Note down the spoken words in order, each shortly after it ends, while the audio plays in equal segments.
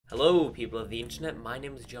Hello people of the internet, my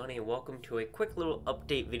name is Johnny and welcome to a quick little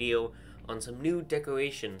update video on some new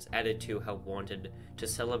decorations added to Help Wanted to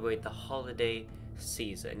celebrate the holiday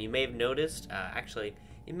season. You may have noticed, actually,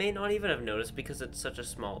 you may not even have noticed because it's such a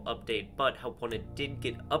small update, but Help Wanted did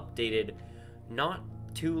get updated not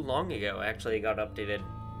too long ago. Actually, it got updated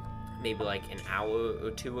maybe like an hour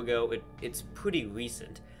or two ago. It's pretty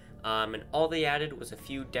recent. And all they added was a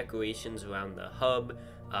few decorations around the hub,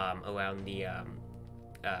 around the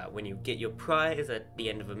when you get your prize at the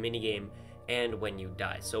end of a minigame, and when you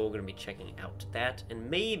die. So we're going to be checking out that,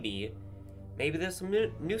 and maybe there's some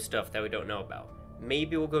new stuff that we don't know about.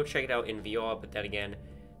 Maybe we'll go check it out in VR, but then again,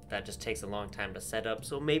 that just takes a long time to set up,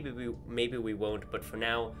 so maybe we won't. But for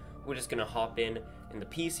now, we're just going to hop in the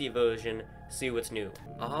PC version, see what's new.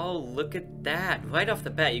 Oh, look at that. Right off the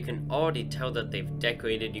bat, you can already tell that they've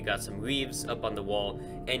decorated. You got some wreaths up on the wall,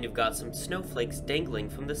 and you've got some snowflakes dangling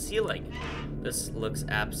from the ceiling. This looks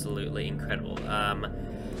absolutely incredible.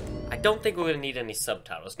 I don't think we're going to need any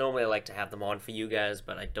subtitles. Normally I like to have them on for you guys,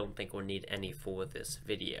 but I don't think we'll need any for this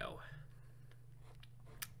video.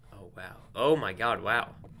 Oh, wow. Oh my god,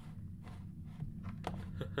 wow.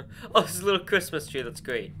 Oh, this little Christmas tree, that's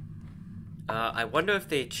great. I wonder if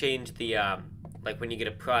they changed the, like when you get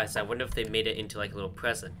a prize, I wonder if they made it into like a little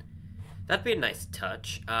present. That'd be a nice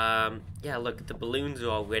touch. Yeah, look, the balloons are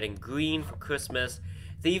all red and green for Christmas.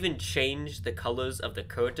 They even changed the colors of the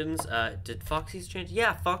curtains. Did Foxy's change?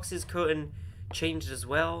 Yeah, Foxy's curtain changed as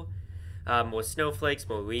well. More snowflakes,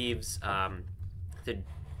 more wreaths. The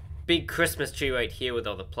big Christmas tree right here with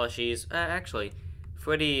all the plushies. Actually,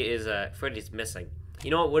 Freddy's missing.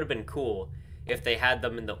 You know what would have been cool? If they had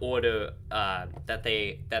them in the order that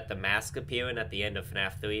the masks appear in at the end of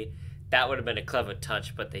FNaF 3, that would have been a clever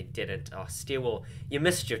touch, but they didn't. Oh, Steelwool, you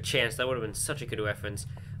missed your chance. That would have been such a good reference.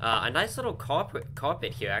 A nice little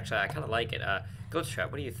carpet here. Actually, I kind of like it. Ghost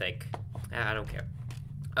Trap, what do you think? I don't care.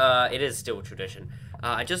 It is still a tradition.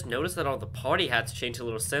 I just noticed that all the party hats changed to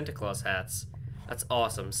little Santa Claus hats. That's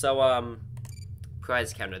awesome. So,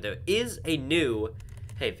 prize counter. There is a new...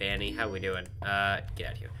 Hey, Vanny, how we doing? Get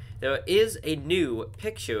out of here. There is a new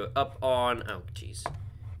picture up on... Oh, jeez.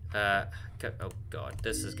 Oh, God.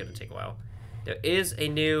 This is going to take a while. There is a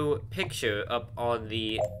new picture up on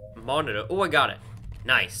the monitor. Oh, I got it.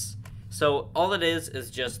 Nice. So, all it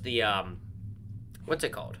is just the, what's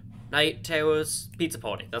it called? Night Terrors Pizza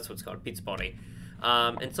Party. That's what it's called. Pizza Party.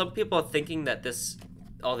 And some people are thinking that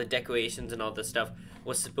all the decorations and all this stuff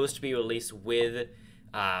was supposed to be released with,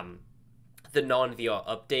 the non-VR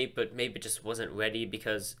update, but maybe it just wasn't ready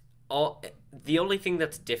because the only thing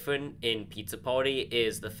that's different in Pizza Party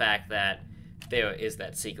is the fact that there is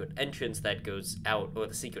that secret entrance that goes out, or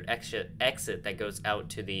the secret exit that goes out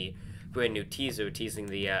to the brand new teaser teasing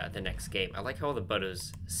the next game. I like how all the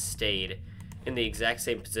butters stayed in the exact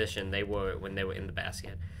same position they were when they were in the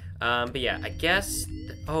basket. But yeah, I guess.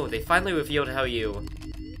 Oh, they finally revealed how you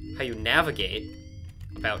navigate.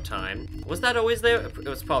 About time. Was that always there? It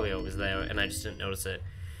was probably always there, and I just didn't notice it.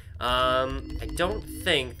 I don't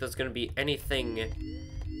think there's gonna be anything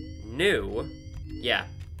new. Yeah.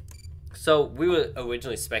 So we were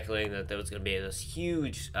originally speculating that there was gonna be this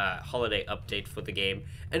huge holiday update for the game,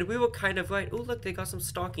 and we were kind of right. Oh, look, they got some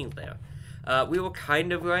stockings there. We were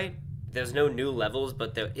kind of right. There's no new levels,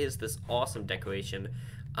 but there is this awesome decoration.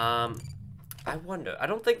 I wonder. I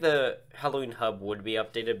don't think the Halloween hub would be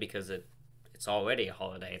updated because it's already a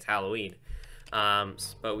holiday. It's Halloween.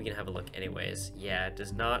 But we can have a look anyways. Yeah, it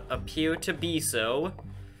does not appear to be so.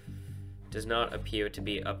 Does not appear to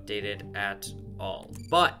be updated at all.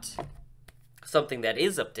 But something that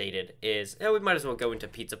is updated is, we might as well go into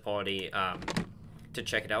Pizza Party to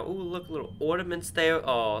check it out. Ooh, look, little ornaments there.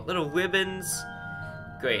 Oh, little ribbons.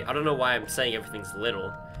 Great. I don't know why I'm saying everything's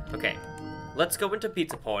little. Okay, let's go into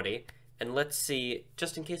Pizza Party and let's see,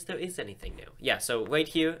 just in case there is anything new. Yeah, so right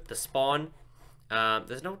here, the spawn.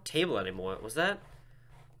 There's no table anymore. Was that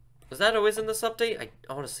always in this update? I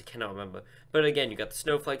honestly cannot remember. But again, you got the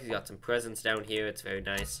snowflakes, you got some presents down here. It's very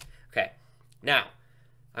nice. Okay, now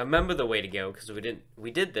I remember the way to go because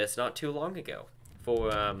we did this not too long ago.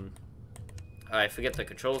 For I forget the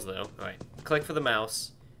controls though. All right, click for the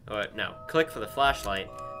mouse. All right, now click for the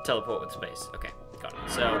flashlight. Teleport with space. Okay, got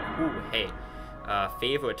it. So, ooh, hey,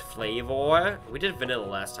 favorite flavor. We did vanilla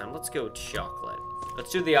last time. Let's go chocolate. Let's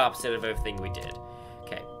do the opposite of everything we did.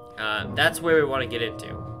 Okay, that's where we want to get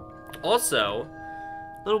into. Also,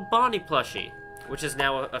 little Bonnie plushie, which is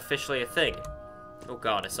now officially a thing. Oh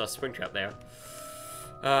god, I saw a Springtrap there.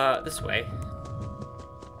 This way.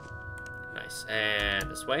 Nice, and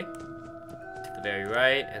this way. To the very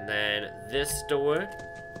right, and then this door.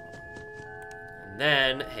 And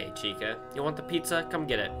then, hey, Chica, you want the pizza? Come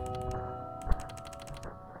get it.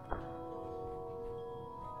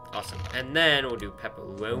 Awesome. And then we'll do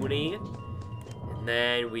pepperoni. And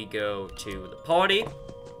then we go to the party.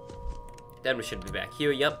 Then we should be back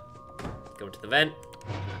here, yep. Go to the vent.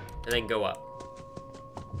 And then go up.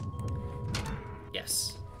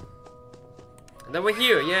 Yes. And then we're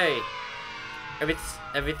here, yay!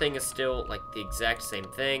 Everything is still, like, the exact same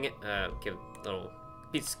thing. Give a little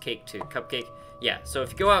piece of cake to Cupcake. Yeah, so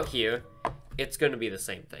if you go out here, it's gonna be the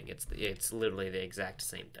same thing. It's literally the exact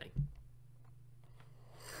same thing.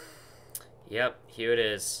 Yep, here it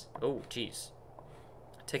is. Oh, jeez.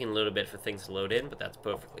 Taking a little bit for things to load in, but that's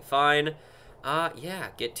perfectly fine. Yeah,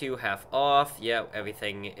 get to half off. Yeah,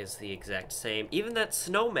 everything is the exact same. Even that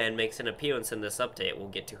snowman makes an appearance in this update. We'll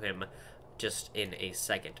get to him just in a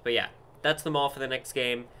second. But yeah, that's the mall for the next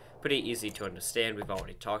game. Pretty easy to understand. We've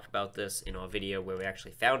already talked about this in our video where we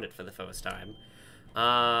actually found it for the first time.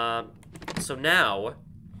 So now,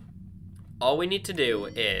 all we need to do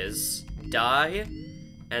is die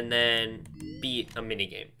and then beat a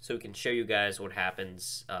minigame. So we can show you guys what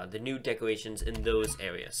happens, the new decorations in those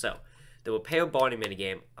areas. So, the repair Barney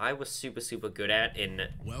minigame, I was super good at in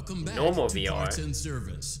normal VR. Parts and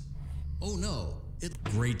service. Oh no,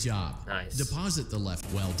 great job. Nice. Deposit the left,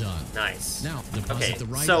 well done. Nice. Now, deposit the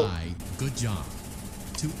right eye, good job.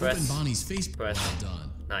 To open Bonnie's face, well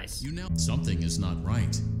done. Nice. You know something is not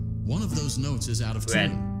right. One of those notes is out of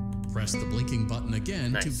tune. Press the blinking button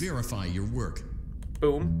again to verify your work.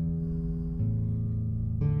 Boom.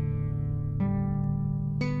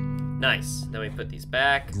 Nice. Then we put these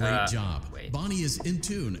back. Great job. Wait. Bonnie is in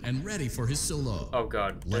tune and ready for his solo. Oh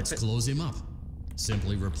god. Let's close him up.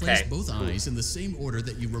 Simply replace both eyes in the same order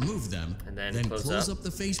that you removed them, and then close up the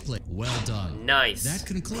faceplate. Well done. Nice. That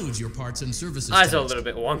concludes your parts and services Eyes test. are a little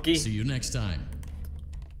bit wonky. See you next time.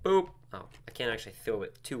 Boop. Oh, I can't actually throw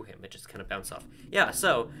it to him. It just kind of bounced off. Yeah,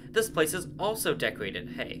 so this place is also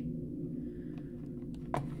decorated. Hey.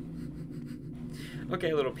 Okay,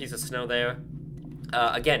 a little piece of snow there.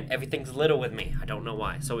 Again, everything's little with me. I don't know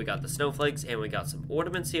why. So we got the snowflakes, and we got some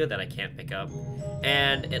ornaments here that I can't pick up.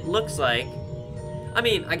 And it looks like... I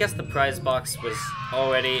mean, I guess the prize box was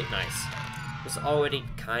already... Nice. Was already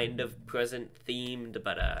kind of present-themed,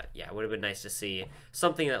 but, yeah, it would have been nice to see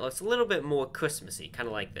something that looks a little bit more Christmassy, kind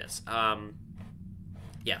of like this.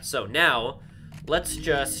 Yeah, so now, let's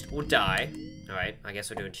just... We'll die. Alright, I guess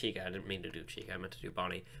we're doing Chica. I didn't mean to do Chica. I meant to do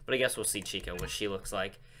Bonnie. But I guess we'll see Chica, what she looks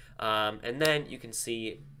like. And then you can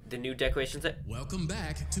see the new decorations that... Welcome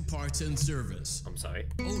back to Parts and Service. I'm sorry.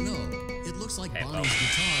 Oh no, it looks like Bonnie's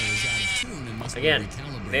guitar is out of tune and must be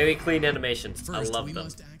recalibrated. Very clean animations. First, I love them.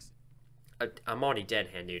 I'm already dead,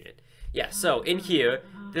 hand unit. Yeah, so in here,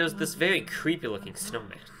 there's this very creepy looking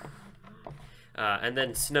snowman. And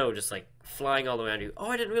then snow just like flying all around you. Oh,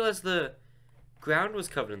 I didn't realize the ground was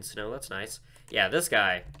covered in snow. That's nice. Yeah, this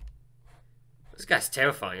guy's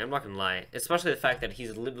terrifying, I'm not gonna lie. Especially the fact that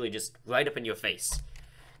he's literally just right up in your face.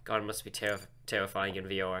 God, it must be terrifying in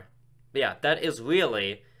VR. But yeah, that is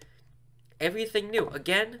really everything new.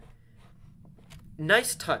 Again,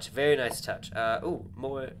 nice touch, very nice touch. Oh,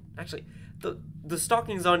 more, actually, the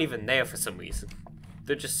stockings aren't even there for some reason.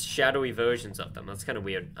 They're just shadowy versions of them. That's kind of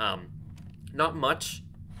weird. Not much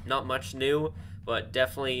new, but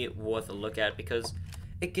definitely worth a look at because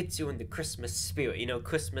it gets you in the Christmas spirit. You know,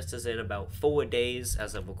 Christmas is in about 4 days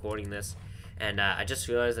as of recording this, and I just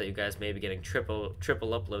realized that you guys may be getting triple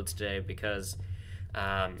uploads today because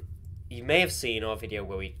you may have seen our video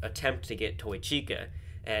where we attempt to get Toy Chica,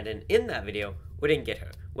 and in that video we didn't get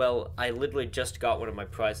her. Well, I literally just got one of my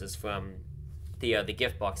prizes from the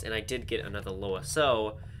gift box, and I did get another Loa,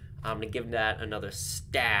 so I'm gonna give that another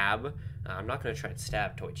stab. I'm not gonna try and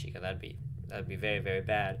stab Toy Chica. That'd be very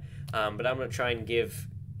bad. But I'm gonna try and give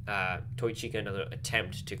Toy Chica another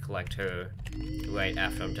attempt to collect her right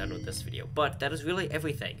after I'm done with this video. But that is really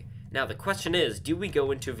everything. Now the question is, do we go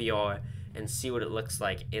into VR and see what it looks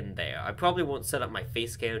like in there? I probably won't set up my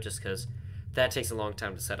face cam just because that takes a long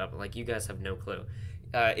time to set up. Like, you guys have no clue.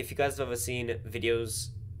 If you guys have ever seen videos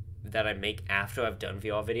that I make after I've done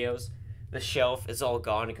VR videos, the shelf is all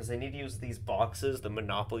gone because I need to use these boxes, the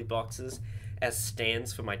Monopoly boxes, as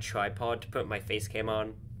stands for my tripod to put my face cam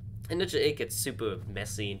on. And it gets super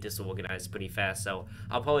messy and disorganized pretty fast, so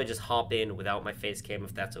I'll probably just hop in without my face cam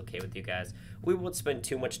if that's okay with you guys. We won't spend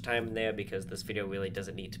too much time in there because this video really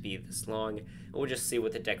doesn't need to be this long. We'll just see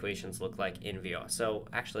what the decorations look like in VR. So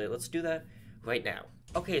actually, let's do that right now.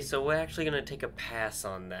 Okay, so we're actually going to take a pass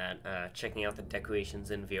on that, checking out the decorations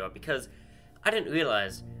in VR, because I didn't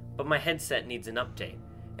realize, but my headset needs an update.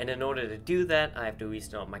 And in order to do that, I have to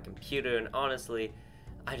restart my computer, and honestly,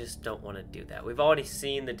 I just don't want to do that. We've already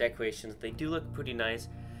seen the decorations. They do look pretty nice.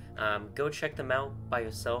 Go check them out by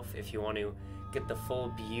yourself if you want to get the full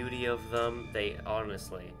beauty of them. They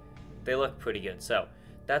look pretty good. So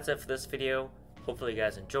that's it for this video. Hopefully you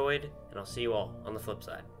guys enjoyed, and I'll see you all on the flip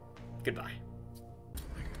side. Goodbye.